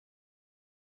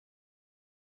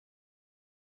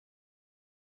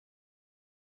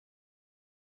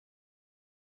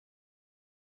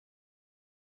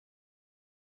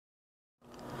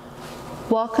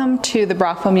Welcome to the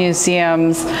Brockville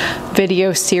Museum's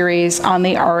video series on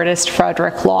the artist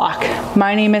Frederick Lock.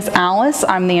 My name is Alice.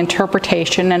 I'm the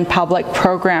Interpretation and Public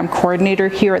Program Coordinator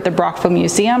here at the Brockville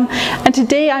Museum, and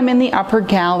today I'm in the upper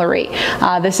gallery.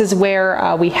 This is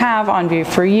where we have on view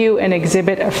for you an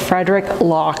exhibit of Frederick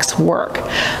Lock's work.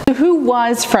 So who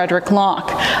was Frederick Lock?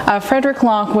 Frederick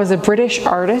Lock was a British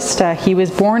artist. He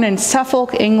was born in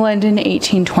Suffolk, England in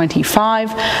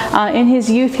 1825. In his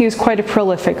youth, he was quite a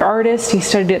prolific artist. He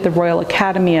studied at the Royal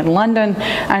Academy in London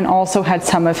and also had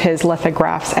some of his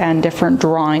lithographs and different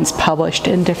drawings published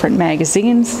in different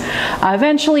magazines.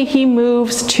 Eventually he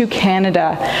moves to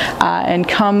Canada and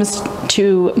comes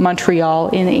to Montreal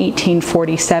in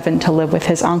 1847 to live with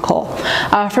his uncle.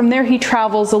 From there he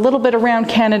travels a little bit around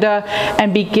Canada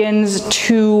and begins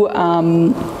to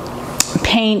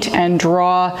paint and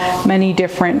draw many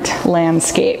different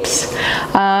landscapes.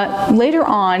 Later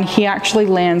on, he actually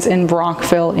lands in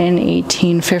Brockville in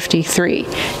 1853.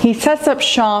 He sets up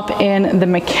shop in the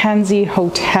Mackenzie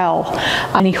Hotel,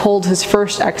 and he holds his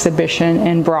first exhibition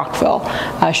in Brockville,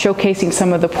 showcasing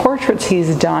some of the portraits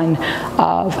he's done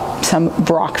of some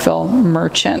Brockville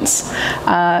merchants.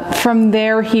 From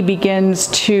there, he begins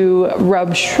to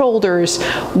rub shoulders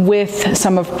with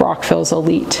some of Brockville's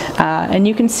elite. And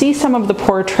you can see some of the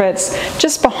portraits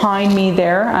just behind me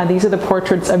there. These are the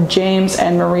portraits of James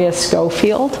and Maria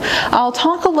Schofield. I'll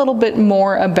talk a little bit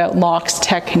more about Lock's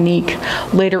technique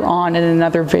later on in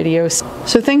another video.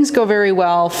 So things go very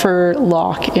well for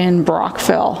Lock in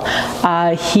Brockville.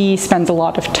 He spends a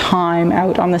lot of time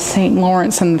out on the St.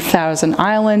 Lawrence and the Thousand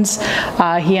Islands.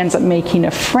 He ends up making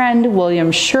a friend,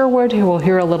 William Sherwood, who we'll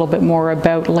hear a little bit more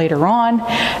about later on,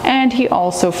 and he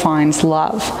also finds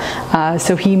love.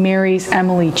 So he marries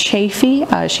Emily Chafee.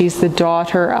 She's the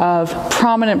daughter of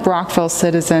prominent Brockville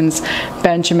citizens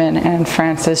Benjamin and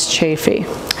Frances Chafee.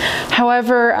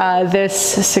 However, this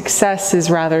success is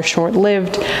rather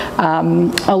short-lived.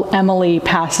 Emily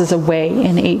passes away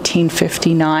in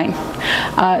 1859.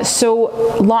 So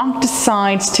Lock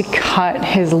decides to cut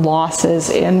his losses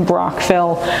in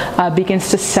Brockville, begins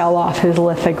to sell off his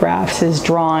lithographs, his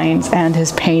drawings, and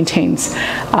his paintings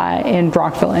in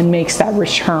Brockville, and makes that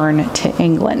return to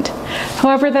England.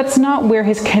 However, that's not where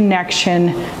his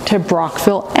connection to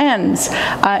Brockville ends.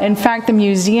 In fact, the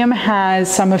museum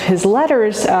has some of his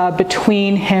letters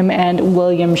between him and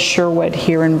William Sherwood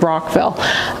here in Brockville.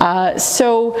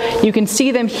 So you can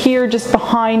see them here just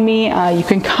behind me. You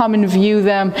can come and view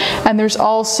them, and there's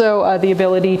also the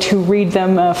ability to read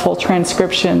them, full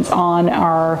transcriptions on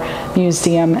our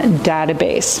museum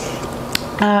database.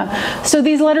 So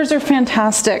these letters are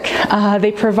fantastic.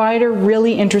 They provide a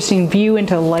really interesting view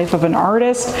into the life of an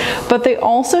artist, but they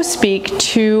also speak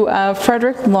to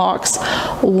Frederick Lock's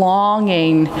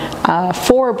longing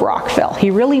for Brockville. He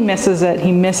really misses it.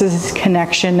 He misses his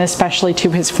connection, especially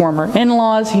to his former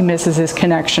in-laws. He misses his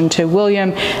connection to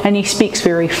William, and he speaks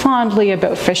very fondly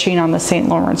about fishing on the St.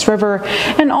 Lawrence River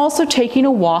and also taking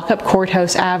a walk up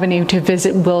Courthouse Avenue to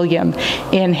visit William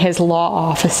in his law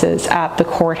offices at the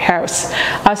courthouse.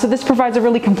 So this provides a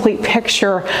really complete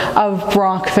picture of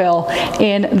Brockville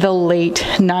in the late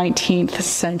 19th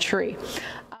century.